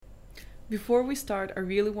Before we start, I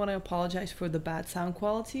really want to apologize for the bad sound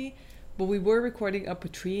quality, but we were recording up a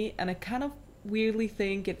tree and I kind of weirdly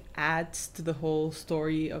think it adds to the whole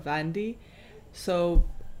story of Andy. So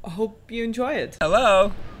I hope you enjoy it.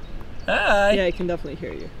 Hello. Hi. Yeah, I can definitely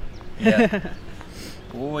hear you. Yeah.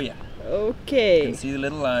 Oh yeah. Okay. You can see the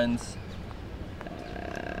little lines.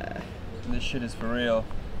 This shit is for real.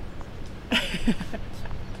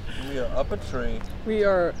 We are up a tree. We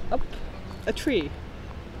are up a tree.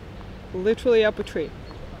 Literally up a tree.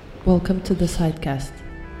 Welcome to the Sidecast.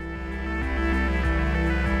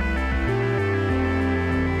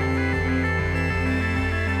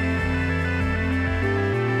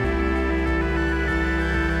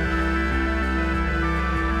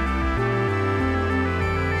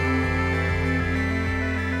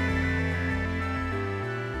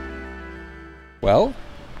 Well,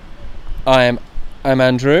 I'm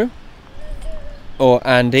Andrew, or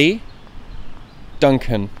Andy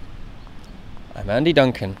Duncan. I'm Andy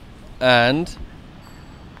Duncan, and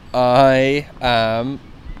I am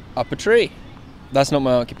up a tree. That's not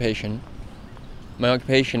my occupation. My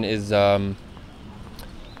occupation is I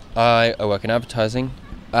work in advertising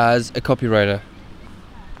as a copywriter.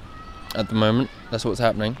 At the moment, that's what's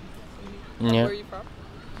happening. Yeah. Where are you from?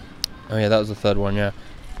 Oh yeah, that was the third one. Yeah,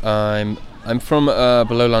 I'm from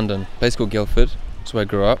below London, a place called Guildford. That's where I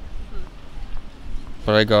grew up.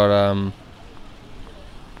 But I got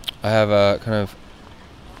I have a kind of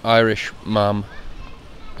Irish mum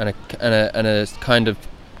and a kind of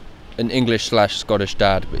an English/Scottish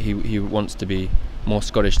dad, but he wants to be more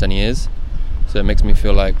Scottish than he is, so it makes me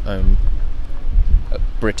feel like I'm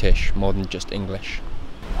British more than just English.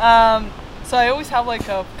 So I always have like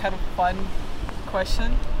a kind of fun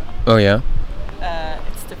question. Oh yeah.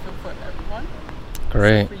 It's different for everyone.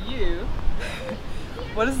 Great. So for you,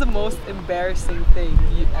 what is the most embarrassing thing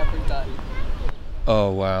you've ever done?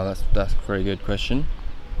 Oh wow, that's a very good question.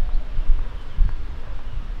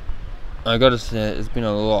 I gotta say, it's been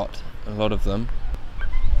a lot of them.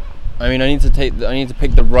 I mean, I need to pick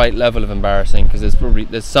the right level of embarrassing, because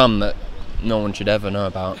there's some that no one should ever know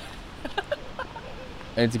about.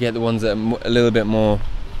 I need to get the ones that are a little bit more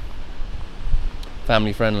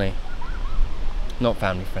family friendly. Not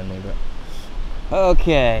family friendly, but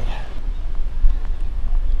okay.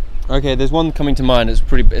 There's one coming to mind. It's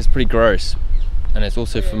pretty gross, and it's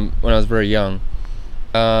also from when I was very young.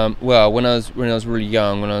 Well, when I was really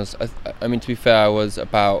young, I mean, to be fair, I was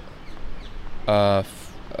about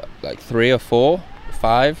like 3 or 4,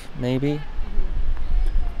 5 maybe.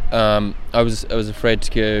 I was afraid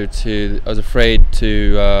to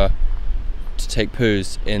take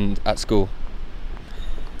poos at school.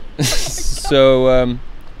 So,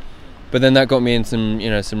 but then that got me in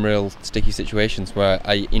some real sticky situations where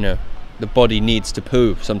the body needs to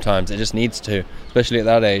poo sometimes. It just needs to, especially at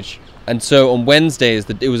that age. And so on Wednesdays,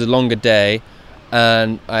 it was a longer day,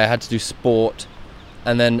 and I had to do sport.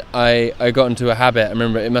 And then I got into a habit. I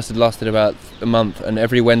remember it must have lasted about a month, and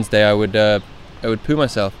every Wednesday I would poo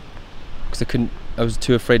myself because I was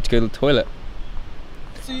too afraid to go to the toilet.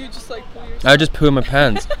 So you just like poo yourself? I would just poo in my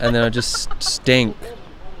pants, and then I just stink.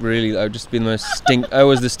 Really, I would just be the most I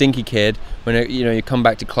was the stinky kid when you come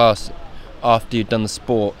back to class after you'd done the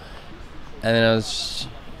sport, and then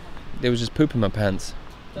there was just poop in my pants.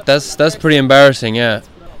 That's pretty embarrassing, yeah.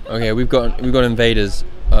 Okay, we've got invaders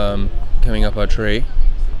coming up our tree.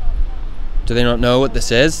 Do they not know what this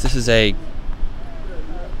is? This is a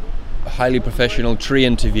highly professional tree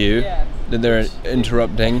interview that they're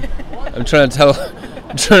interrupting. I'm trying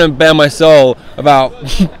to bare my soul about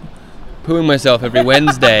pooing myself every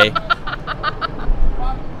Wednesday.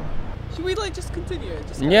 Should we just continue?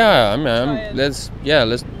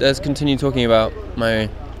 Let's continue talking about my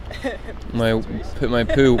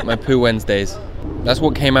poo Wednesdays. That's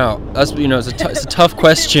what came out. That's it's a tough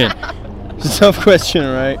question. It's a tough question,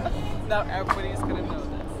 right? Now everybody's gonna know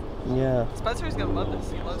this. Yeah. Spencer's gonna love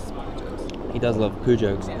this. He loves poo jokes. He does love poo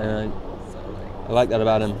jokes, and I like that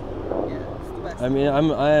about him. Yeah, it's the best. I mean,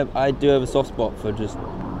 I do have a soft spot for just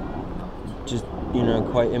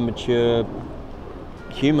quite immature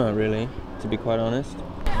humor, really, to be quite honest.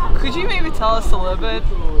 Could you maybe tell us a little bit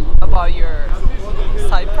about your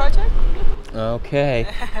side project? Okay,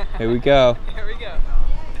 here we go. Here we go.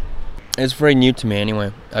 It's very new to me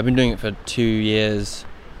anyway. I've been doing it for 2 years,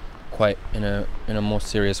 quite in a more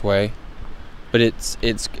serious way. But it's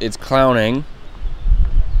clowning,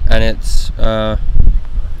 and it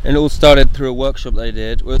all started through a workshop that I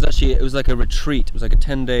did. It was like a retreat. It was like a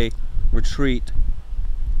 10-day retreat.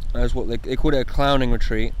 That's what they called it, a clowning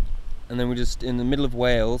retreat. And then we just in the middle of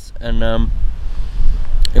Wales, and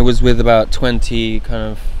it was with about 20 kind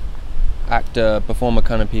of actor, performer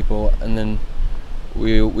kind of people, and then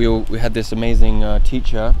we had this amazing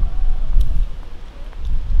teacher.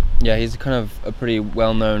 Yeah, he's kind of a pretty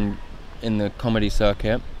well-known in the comedy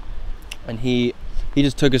circuit, and he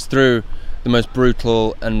just took us through the most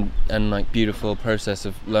brutal and like beautiful process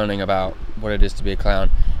of learning about what it is to be a clown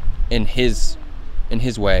in his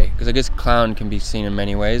way, because I guess clown can be seen in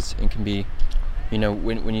many ways. It can be, you know,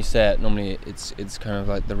 when you say it, normally it's kind of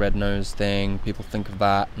like the red nose thing. People think of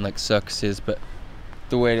that and like circuses, but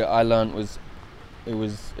the way that I learned was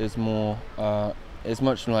it's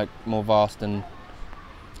much like more vast, and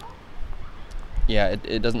yeah,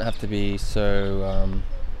 it doesn't have to be so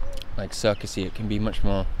like circusy. It can be much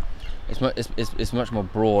more. It's much more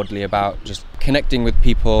broadly about just connecting with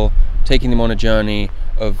people, taking them on a journey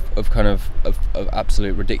of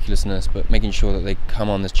absolute ridiculousness, but making sure that they come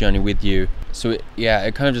on this journey with you. So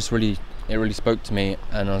it kind of just really spoke to me,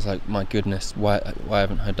 and I was like, my goodness, why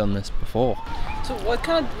haven't I done this before? So what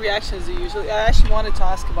kind of reactions do you usually... I actually wanted to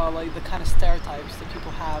ask about like the kind of stereotypes that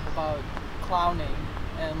people have about clowning,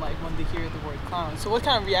 and like when they hear the word clown. So what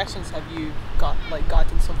kind of reactions have you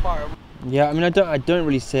gotten so far? Yeah, I mean, I don't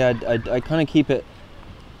really say. I kind of keep it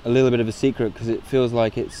a little bit of a secret, because it feels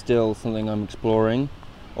like it's still something I'm exploring.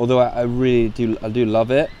 Although I really do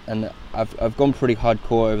love it, and I've gone pretty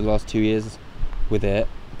hardcore over the last 2 years with it.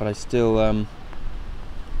 But I still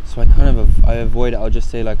so I avoid it. I'll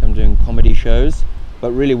just say like I'm doing comedy shows,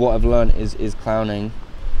 but really what I've learned is clowning.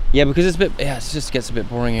 Yeah, because it just gets a bit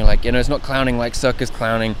boring. You're like, you know, it's not clowning like circus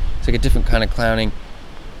clowning. It's like a different kind of clowning.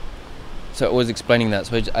 So always explaining that.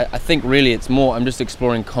 So I think really it's more, I'm just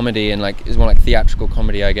exploring comedy, and like it's more like theatrical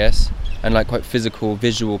comedy, I guess, and like quite physical,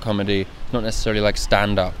 visual comedy. Not necessarily like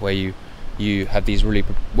stand-up where you have these really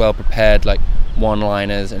well prepared like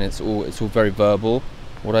one-liners, and it's all very verbal.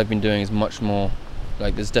 What I've been doing is much more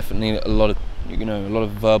like, there's definitely a lot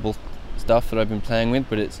of verbal stuff that I've been playing with,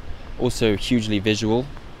 but it's also hugely visual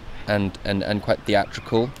and quite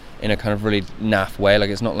theatrical in a kind of really naff way. Like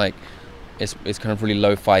it's not like it's kind of really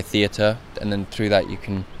lo-fi theatre, and then through that you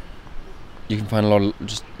can find a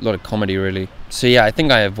lot of comedy really. So yeah, I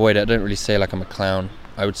think I avoid it. I don't really say like I'm a clown.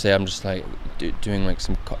 I would say I'm just like doing like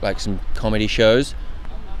some comedy shows,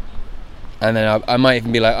 and then I might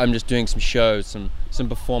even be like, I'm just doing some shows, some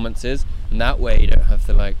performances, and that way you don't have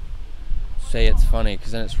to like say it's funny,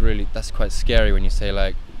 because then that's quite scary when you say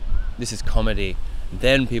like this is comedy.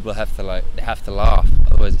 Then people have to laugh,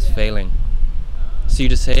 otherwise it's failing. So you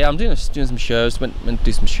just say, yeah, I'm doing some shows, went to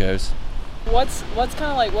do some shows. What's kind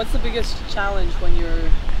of like, what's the biggest challenge when you're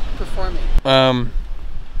performing?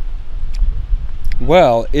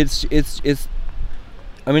 Well, it's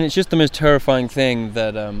I mean, it's just the most terrifying thing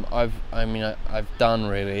that I've done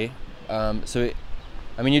really. I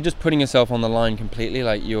mean, you're just putting yourself on the line completely,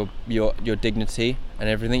 like your dignity and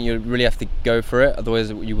everything. You really have to go for it, otherwise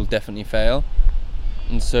you will definitely fail.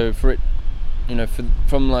 And so for it, you know,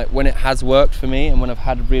 from like when it has worked for me, and when I've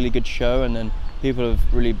had a really good show, and then people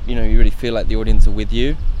have really, you know, you really feel like the audience are with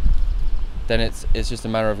you, then it's just a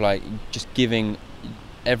matter of like just giving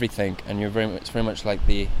everything, and it's very much like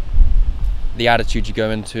the attitude you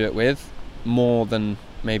go into it with, more than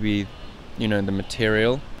maybe, you know, the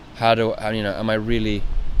material. Am I really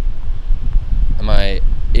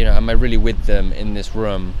with them in this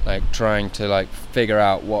room, like trying to like figure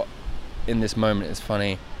out what in this moment is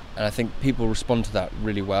funny. And I think people respond to that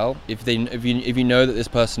really well. If you know that this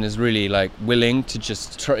person is really like willing to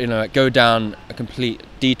just try, you know, like go down a complete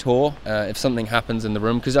detour if something happens in the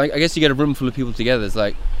room, because I guess you get a room full of people together. It's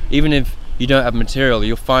like, even if you don't have material,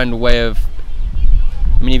 you'll find a way of.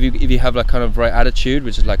 I mean, if you have like kind of right attitude,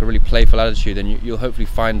 which is like a really playful attitude, then you'll hopefully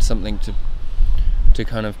find something to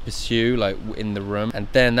kind of pursue like in the room, and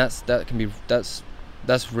then that's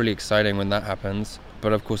really exciting when that happens.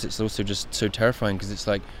 But of course, it's also just so terrifying, because it's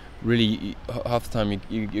like really half the time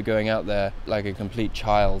you're going out there like a complete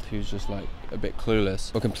child who's just like a bit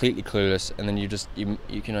clueless or completely clueless, and then you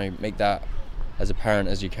can make that as apparent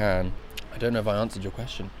as you can. I don't know if I answered your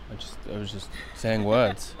question. I was just saying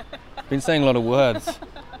words. I've been saying a lot of words.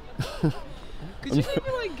 Could you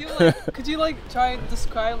maybe could you like try and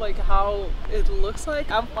describe like how it looks like?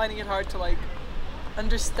 I'm finding it hard to like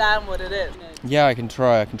understand what it is. Yeah, I can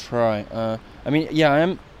try. I mean,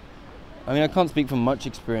 yeah, I can't speak from much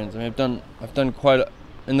experience. I mean, I've done quite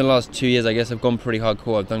in the last 2 years. I guess I've gone pretty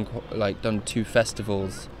hardcore. I've done 2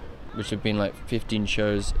 festivals, which have been like 15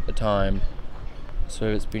 shows a time. So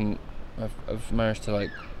it's been, I've managed to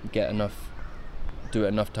like do it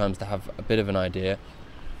enough times to have a bit of an idea.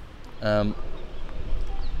 I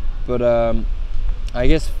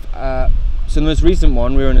guess so the most recent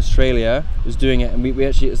one, we were in Australia, was doing it, and we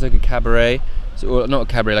actually, it's like a cabaret. or not a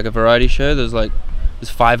cabaret, like a variety show. There's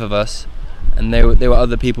 5 of us, and they were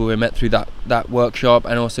other people we met through that workshop,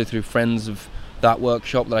 and also through friends of that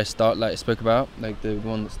workshop that I spoke about, like the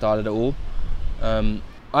one that started it all.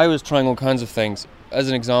 I was trying all kinds of things. As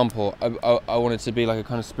an example, I wanted to be like a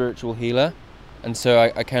kind of spiritual healer, and so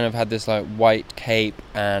I kind of had this like white cape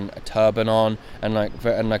and a turban on, and like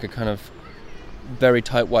a kind of very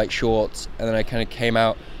tight white shorts, and then I kind of came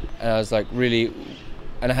out, and I was like really,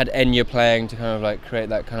 and I had Enya playing to kind of like create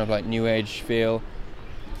that kind of like new age feel,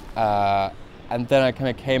 and then I kind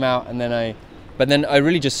of came out, but then I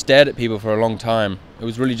really just stared at people for a long time. It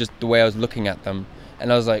was really just the way I was looking at them,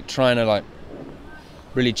 and I was like trying to like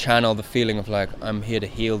really channel the feeling of like, I'm here to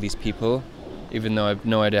heal these people, even though I have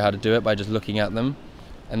no idea how to do it by just looking at them.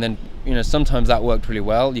 And then, you know, sometimes that worked really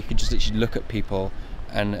well. You could just literally look at people,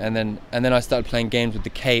 and then I started playing games with the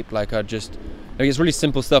cape. Like it's really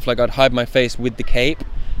simple stuff. Like I'd hide my face with the cape,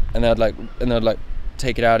 and then I'd like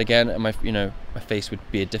take it out again, and my face would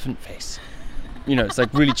be a different face. You know, it's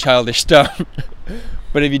like really childish stuff.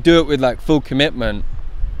 But if you do it with like full commitment,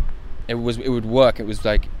 it would work. It was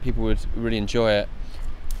like people would really enjoy it.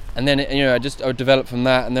 And then, you know, I would develop from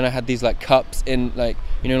that, and then I had these like cups in, like,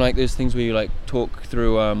 you know, like those things where you like talk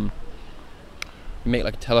through, you make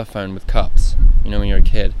like a telephone with cups, you know, when you're a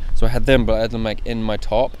kid. So I had them, but I had them like in my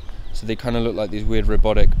top, so they kind of look like these weird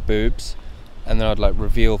robotic boobs, and then I'd like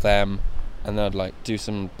reveal them, and then I'd like do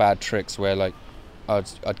some bad tricks where like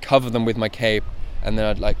I'd cover them with my cape, and then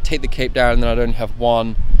I'd like take the cape down, and then I'd only have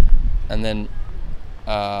one, and then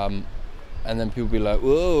people would be like,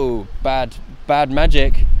 whoa, bad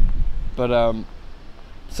magic. But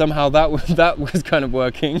somehow that was kind of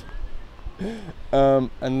working.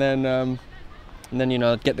 And then you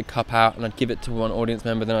know, I'd get the cup out and I'd give it to one audience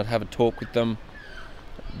member. Then I'd have a talk with them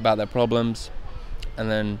about their problems,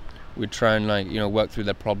 and then we'd try and like, you know, work through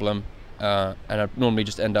their problem. And I'd normally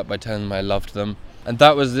just end up by telling them I loved them. And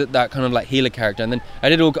that was that kind of like healer character. And then I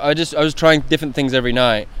was trying different things every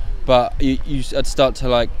night. But I'd start to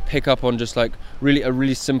like pick up on just like a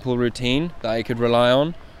really simple routine that I could rely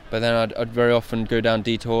on. But then I'd very often go down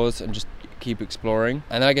detours and just keep exploring.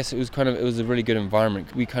 And I guess it was a really good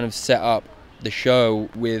environment. We kind of set up the show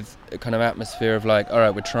with a kind of atmosphere of like, all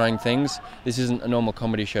right, we're trying things. This isn't a normal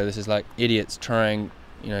comedy show. This is like idiots trying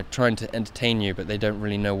to entertain you, but they don't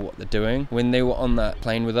really know what they're doing. When they were on that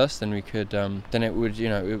plane with us, then we could, then it would, you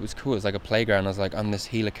know, it was cool. It was like a playground. I was like, I'm this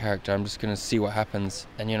healer character. I'm just going to see what happens.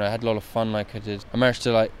 And, you know, I had a lot of fun. Like I managed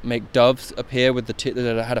to like make doves appear with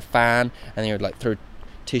that had a fan, and they would like throw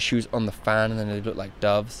tissues on the fan, and then they looked like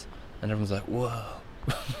doves. And everyone's like, whoa.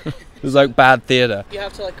 It was like bad theatre. You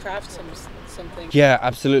have to like craft something. Yeah,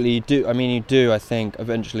 absolutely. You do. I mean, you do, I think,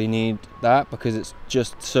 eventually need that, because it's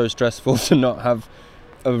just so stressful to not have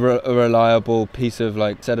a reliable piece of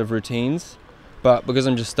like set of routines. But because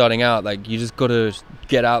I'm just starting out, like, you just got to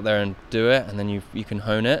get out there and do it, and then you can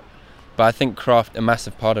hone it. But I think craft a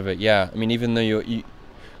massive part of it. Yeah, I mean, even though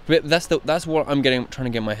but that's what I'm trying to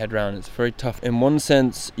get my head around. It's very tough. In one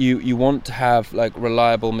sense, you want to have like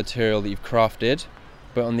reliable material that you've crafted,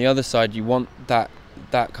 but on the other side, you want that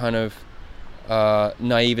kind of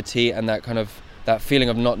naivety and that feeling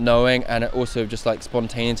of not knowing, and also just like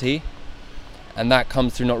spontaneity. And that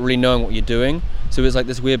comes through not really knowing what you're doing. So it's like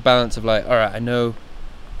this weird balance of like, all right, I know,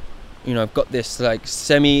 you know, I've got this like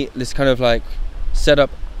this kind of like setup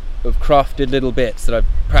of crafted little bits that I've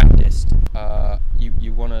practiced.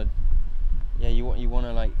 You want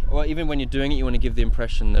to like, well, even when you're doing it, you want to give the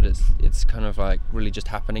impression that it's kind of like really just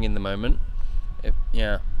happening in the moment.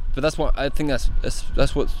 Yeah, but that's what I think.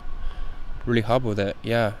 That's what's really hard with it.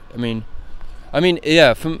 Yeah, I mean,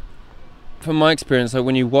 yeah. From my experience, like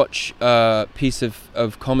when you watch a piece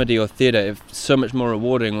of comedy or theatre, it's so much more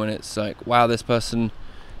rewarding when it's like, wow, this person,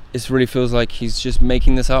 it really feels like he's just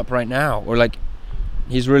making this up right now, or like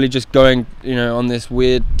he's really just going, you know, on this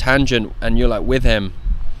weird tangent, and you're like with him.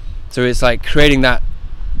 So it's like creating that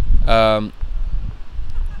that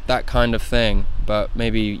kind of thing. But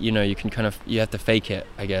maybe, you know, you have to fake it,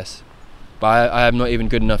 I guess. But I am not even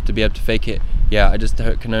good enough to be able to fake it. Yeah, I just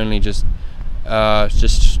can only just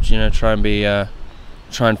you know, try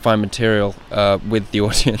and find material with the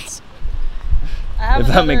audience. If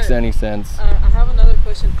that makes any sense. I have another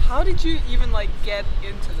question. How did you even like get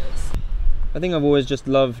into this? I think I've always just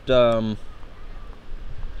loved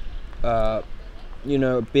you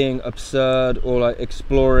know, being absurd, or like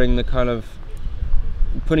exploring the kind of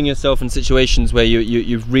putting yourself in situations where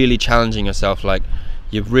you're really challenging yourself, like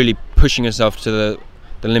you're really pushing yourself to the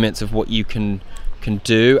limits of what you can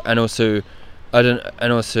do, and also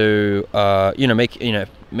you know,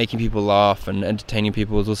 making people laugh and entertaining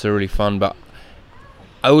people is also really fun. But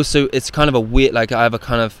it's kind of a weird, like I have a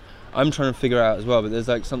kind of, I'm trying to figure out as well, but there's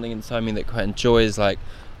like something inside me that quite enjoys like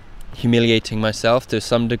humiliating myself to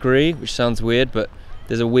some degree, which sounds weird, but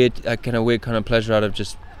there's a weird kind of pleasure out of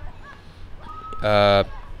just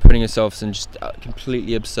putting yourself in just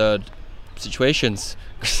completely absurd situations.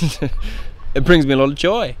 It brings me a lot of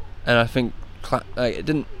joy, and I think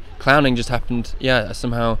clowning just happened. Yeah, I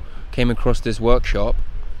somehow came across this workshop,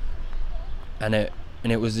 and it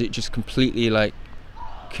just completely like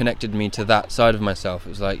connected me to that side of myself. It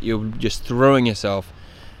was like you're just throwing yourself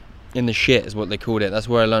in the shit, is what they called it. That's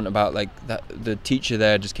where I learned about like that. The teacher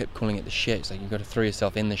there just kept calling it the shit. It's like you got to throw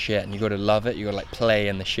yourself in the shit, and you got to love it. You got to like play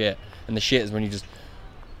in the shit, and the shit is when you just,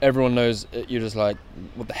 everyone knows you're just like,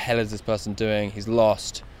 what the hell is this person doing? He's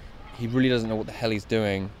lost. He really doesn't know what the hell he's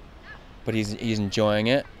doing, but he's enjoying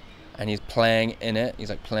it, and he's playing in it. He's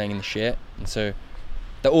like playing in the shit, and so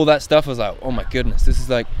all that stuff, I was like, oh my goodness, this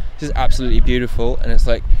is absolutely beautiful. And it's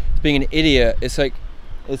like being an idiot. It's like,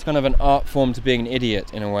 it's kind of an art form to being an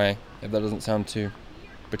idiot in a way, if that doesn't sound too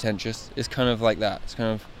pretentious. It's kind of like that. It's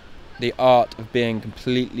kind of the art of being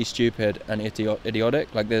completely stupid and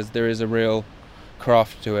idiotic. Like there is a real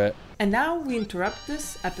craft to it. And now we interrupt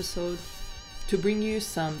this episode to bring you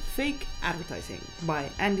some fake advertising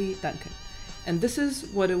by Andy Duncan. And this is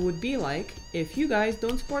what it would be like if you guys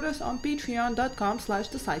don't support us on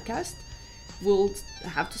patreon.com/thesidecast. We'll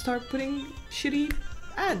have to start putting shitty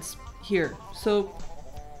ads here. So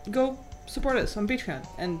go support us on Patreon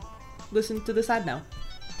and listen to this ad now.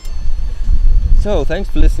 So thanks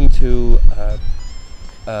for listening to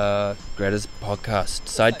Greta's podcast,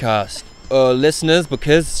 Sidecast. Listeners,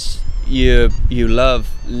 because you love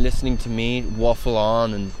listening to me waffle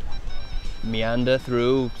on and meander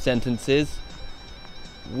through sentences,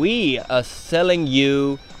 we are selling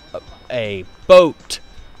you a boat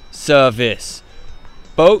service.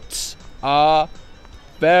 Boats are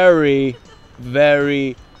very,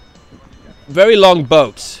 very, very long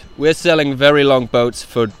boats. We're selling very long boats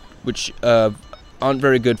which aren't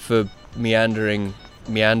very good for meandering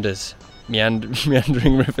rivers,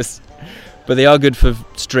 but they are good for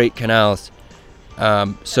straight canals.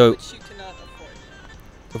 So which you cannot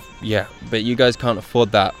afford. Yeah, but you guys can't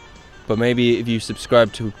afford that. But maybe if you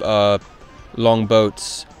subscribe to Long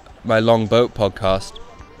Boats, my Long Boat podcast,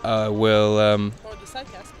 will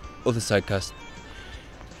or the Sidecast.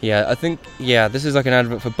 Yeah, I think this is like an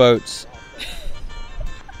advert for boats,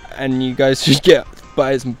 and you guys should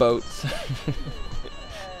buy some boats.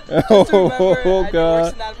 Oh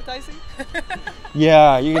God! In advertising?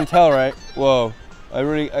 Yeah, you can tell, right? Whoa, I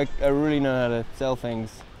really know how to sell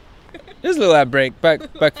things. Just a little ad break. Back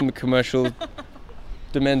from the commercial.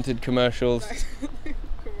 Demented commercials.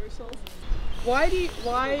 Why do you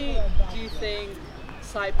think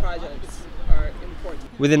side projects are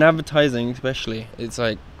important? Within advertising, especially, it's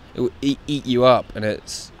like it will eat you up, and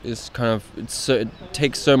it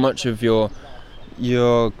takes so much of your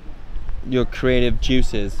creative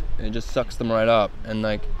juices, and it just sucks them right up. And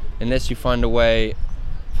like, unless you find a way,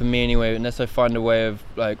 for me anyway, unless I find a way of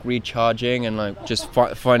like recharging and like just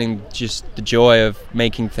finding just the joy of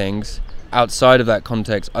making things outside of that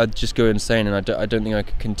context, I'd just go insane, and I don't think I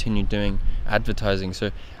could continue doing advertising. So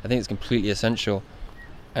I think it's completely essential.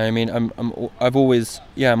 And I mean, I'm always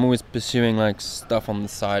pursuing like stuff on the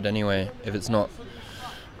side anyway. If it's not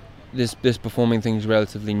this performing thing's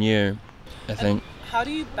relatively new, I think. How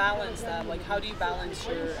do you balance that? Like, how do you balance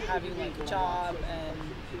your having like a job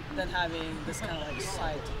and then having this kind of like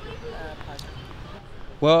side project?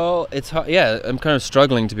 Well, it's hard. Yeah, I'm kind of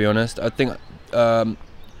struggling, to be honest. I think.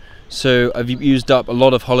 So I've used up a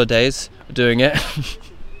lot of holidays doing it.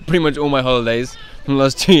 Pretty much all my holidays in the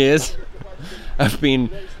last 2 years. I've been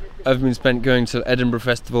spent going to Edinburgh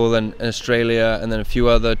Festival and Australia, and then a few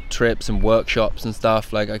other trips and workshops and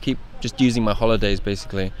stuff. Like I keep just using my holidays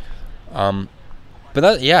basically. But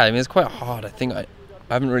that, I mean, it's quite hard. I think I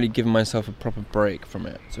haven't really given myself a proper break from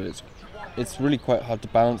it. So it's really quite hard to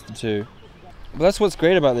balance the two. But that's what's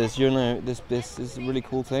great about this. You know, this is a really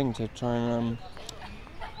cool thing to try and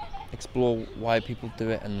explore why people do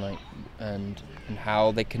it, and like and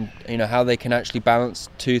how they can actually balance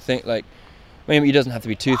two things. Like, maybe it doesn't have to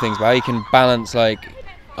be two things, but how you can balance like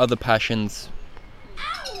other passions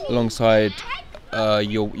alongside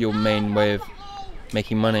your main way of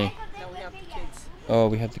making money. Now we have the kids. Oh,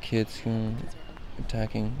 we have the kids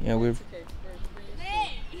attacking. Yeah,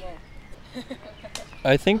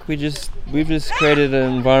 I think we've just created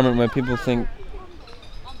an environment where people think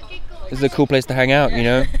this is a cool place to hang out, you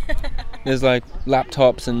know? There's like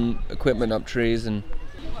laptops and equipment up trees and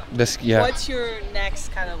this, yeah. What's your next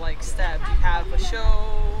kind of like step? Do you have a show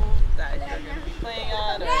that you're going to be playing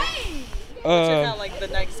on? Or? Kind of like the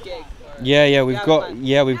next gig? Yeah, we've got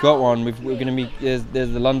one. We're gonna be there's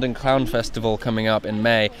the London Clown Festival coming up in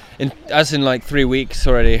May, in like 3 weeks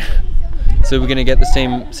already. So we're gonna get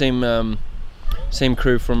the same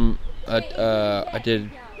crew from I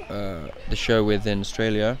did the show with in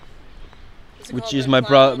Australia, which is my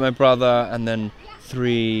brother, and then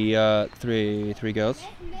three girls.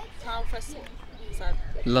 Clown Festival. Is that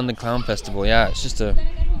London Clown Festival. Yeah, it's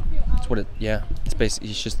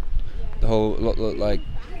basically just the whole like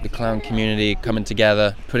the clown community coming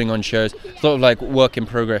together, putting on shows. It's a lot of like work in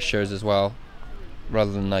progress shows as well,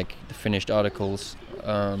 rather than like the finished articles.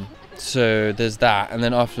 So there's that, and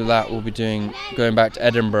then after that we'll be going back to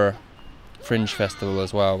Edinburgh Fringe Festival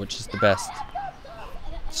as well, which is the best.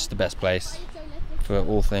 It's just the best place for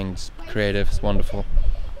all things creative. It's wonderful.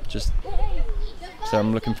 So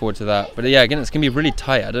I'm looking forward to that. But yeah, again, it's gonna be really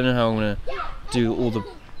tight. I don't know how I'm gonna do all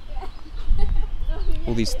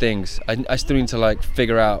these things. I still need to like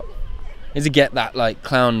figure out, need to get that like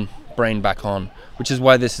clown brain back on, which is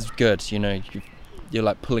why this is good. You know, you're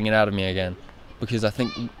like pulling it out of me again, because I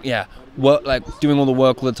think work, like doing all the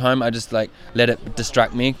work all the time, I just like let it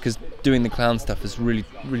distract me, because doing the clown stuff is really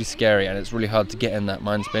really scary, and it's really hard to get in that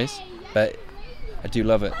mind space. But I do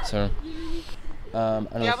love it. So. Do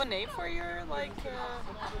you have a name for your like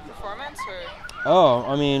performance or? Oh,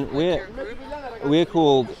 I mean we're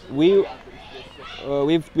called we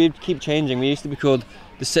keep changing. We used to be called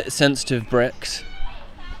the Sensitive Bricks,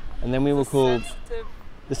 and then we were called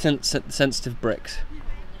the Sensitive Bricks,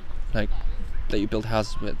 like that you build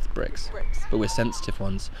houses with bricks. But we're sensitive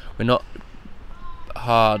ones. We're not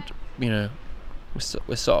hard, you know.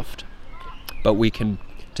 We're soft, but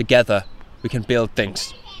together we can build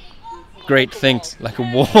things. Great things, like a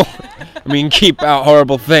wall. And we can keep out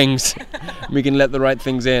horrible things. We can let the right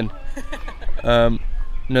things in. No,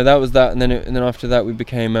 that was that, and then after that we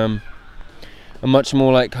became a much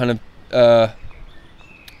more like kind of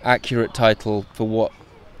accurate title for what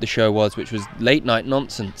the show was, which was Late Night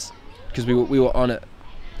Nonsense, because we were on at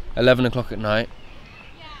 11 o'clock at night,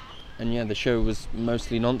 and yeah, the show was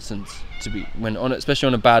mostly nonsense. Especially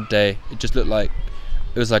on a bad day, it just looked like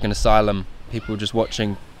it was like an asylum. People were just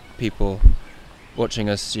watching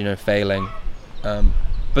us, you know, failing.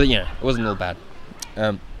 But you know, it wasn't all bad.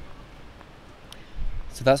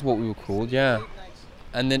 So that's what we were called, yeah.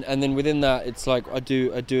 And then within that, it's like I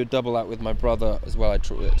do a double act with my brother as well.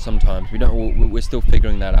 Sometimes we're still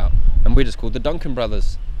figuring that out, and we're just called the Duncan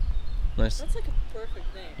Brothers. Nice. That's like a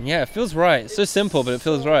perfect name. Yeah, it feels right. It's so simple, but it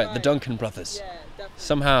feels right. The Duncan Brothers. Yeah, definitely.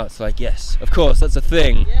 Somehow it's like, yes, of course, that's a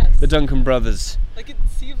thing. Yes. The Duncan Brothers. Like it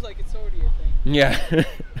seems like it's already a thing. Yeah.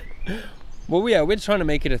 Well, yeah, we're trying to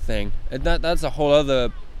make it a thing. And that's a whole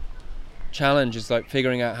other challenge, is like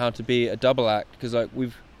figuring out how to be a double act, because like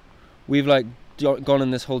we've like gone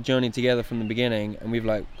on this whole journey together from the beginning, and we've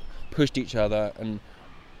like pushed each other, and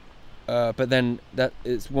but then that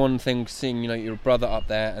it's one thing seeing, you know, your brother up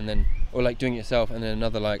there, and then or like doing it yourself, and then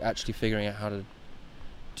another like actually figuring out how to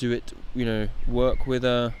do it, you know, work with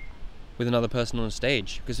another person on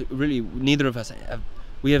stage, because really neither of us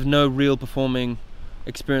we have no real performing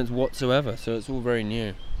experience whatsoever, so it's all very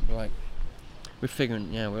new. We're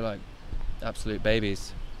figuring, we're like absolute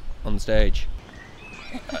babies on stage.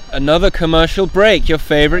 Another commercial break. Your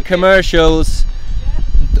favorite commercials.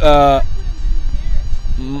 No,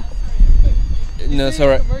 it's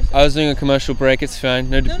alright. I was doing a commercial break. It's fine.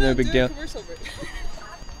 No big deal.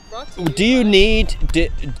 Do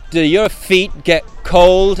your feet get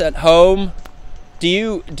cold at home? Do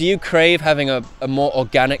you crave having a more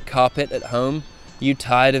organic carpet at home? You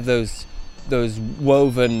tired of those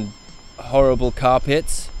woven horrible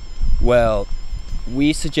carpets? Well,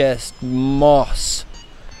 we suggest moss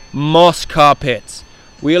carpets.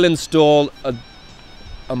 We'll install a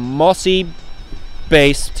mossy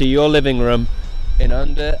base to your living room in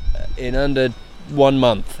under 1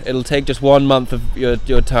 month. It'll take just 1 month of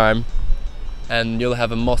your time, and you'll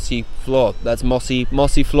have a mossy floor. That's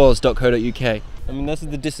mossyfloors.co.uk. I mean, this is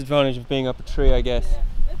the disadvantage of being up a tree, I guess. Yeah.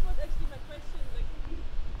 That was actually my question. Like,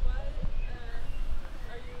 why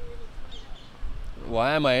are you in a tree?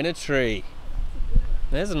 Why am I in a tree?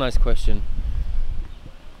 There's a nice question.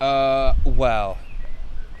 Well,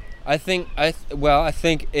 I think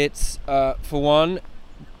it's for one,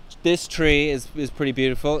 this tree is pretty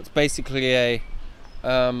beautiful. It's basically a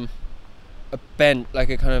bench, like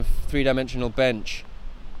a kind of three-dimensional bench.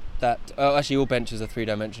 That actually all benches are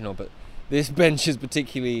three-dimensional, but this bench is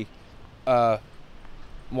particularly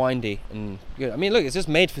windy and good. I mean, look, it's just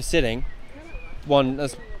made for sitting.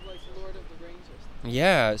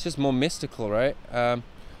 Yeah, it's just more mystical, right?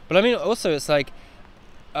 But I mean, also it's like,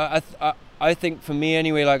 I think for me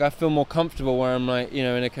anyway, like I feel more comfortable where I'm like, you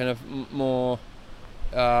know, in a kind of more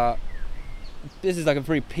this is like a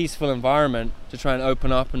very peaceful environment to try and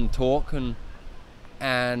open up and talk,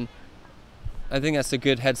 and I think that's a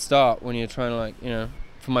good head start when you're trying to, like, you know,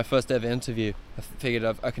 for my first ever interview, I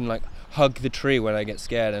figured I can like hug the tree when I get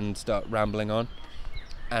scared and start rambling on,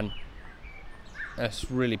 and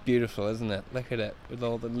it's really beautiful, isn't it? Look at it with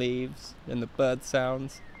all the leaves and the bird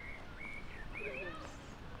sounds.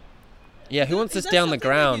 Yeah, who wants us down the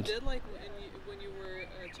ground? Is that something that you did, like, when you were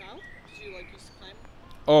a child? Did you, like, used to climb?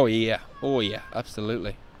 Oh yeah,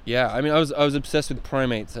 absolutely. Yeah, I mean, I was obsessed with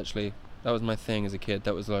primates, actually. That was my thing as a kid.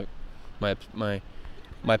 That was like my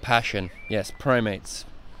passion. Yes, primates.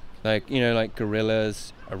 Like, you know, like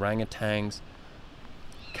gorillas, orangutans,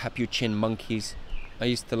 capuchin monkeys. I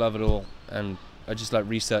used to love it all, and I just like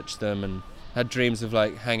researched them and had dreams of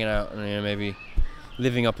like hanging out and, you know, maybe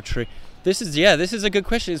living up a tree. This is a good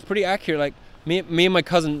question. It's pretty accurate. Like me and my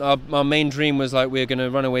cousin, our main dream was like we were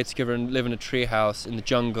gonna run away together and live in a tree house in the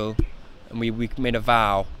jungle, and we made a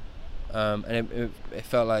vow, and it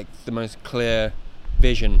felt like the most clear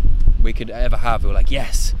vision we could ever have. We were like,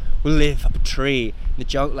 yes, we'll live up a tree in the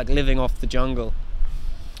jungle, like living off the jungle.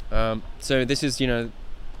 So this is, you know,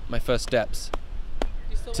 my first steps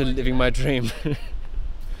to living my dream.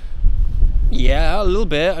 Yeah, a little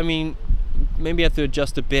bit. I mean, maybe I have to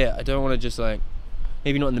adjust a bit. I don't want to just like,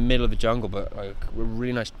 maybe not in the middle of the jungle, but like we're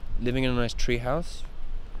really nice, living in a nice tree house.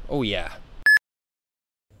 Oh yeah.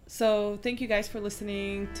 So thank you guys for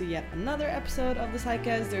listening to yet another episode of the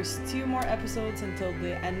Sidecast. There's 2 more episodes until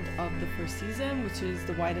the end of the first season, which is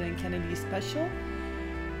the Wyden and Kennedy special.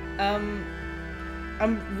 I'm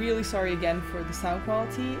really sorry again for the sound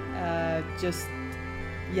quality.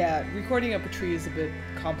 Recording up a tree is a bit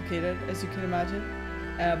complicated, as you can imagine.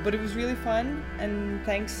 But it was really fun, and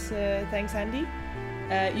thanks Andy.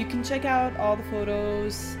 You can check out all the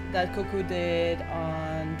photos that Coco did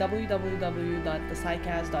on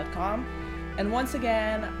www.thesidecast.com. And once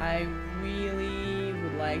again, I really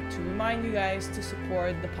would like to remind you guys to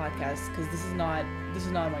support the podcast, because this is not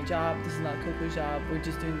my job, this is not Coco's job. We're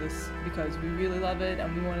just doing this because we really love it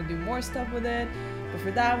and we want to do more stuff with it. But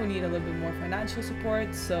for that, we need a little bit more financial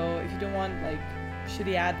support. So if you don't want like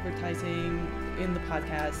shitty advertising in the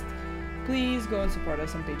podcast, please go and support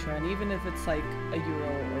us on Patreon, even if it's like €1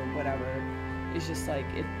 or whatever. It's just like,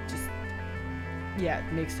 it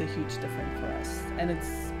makes a huge difference for us. And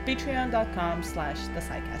it's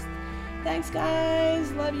patreon.com/thesidecast. Thanks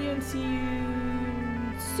guys, love you, and see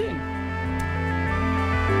you soon.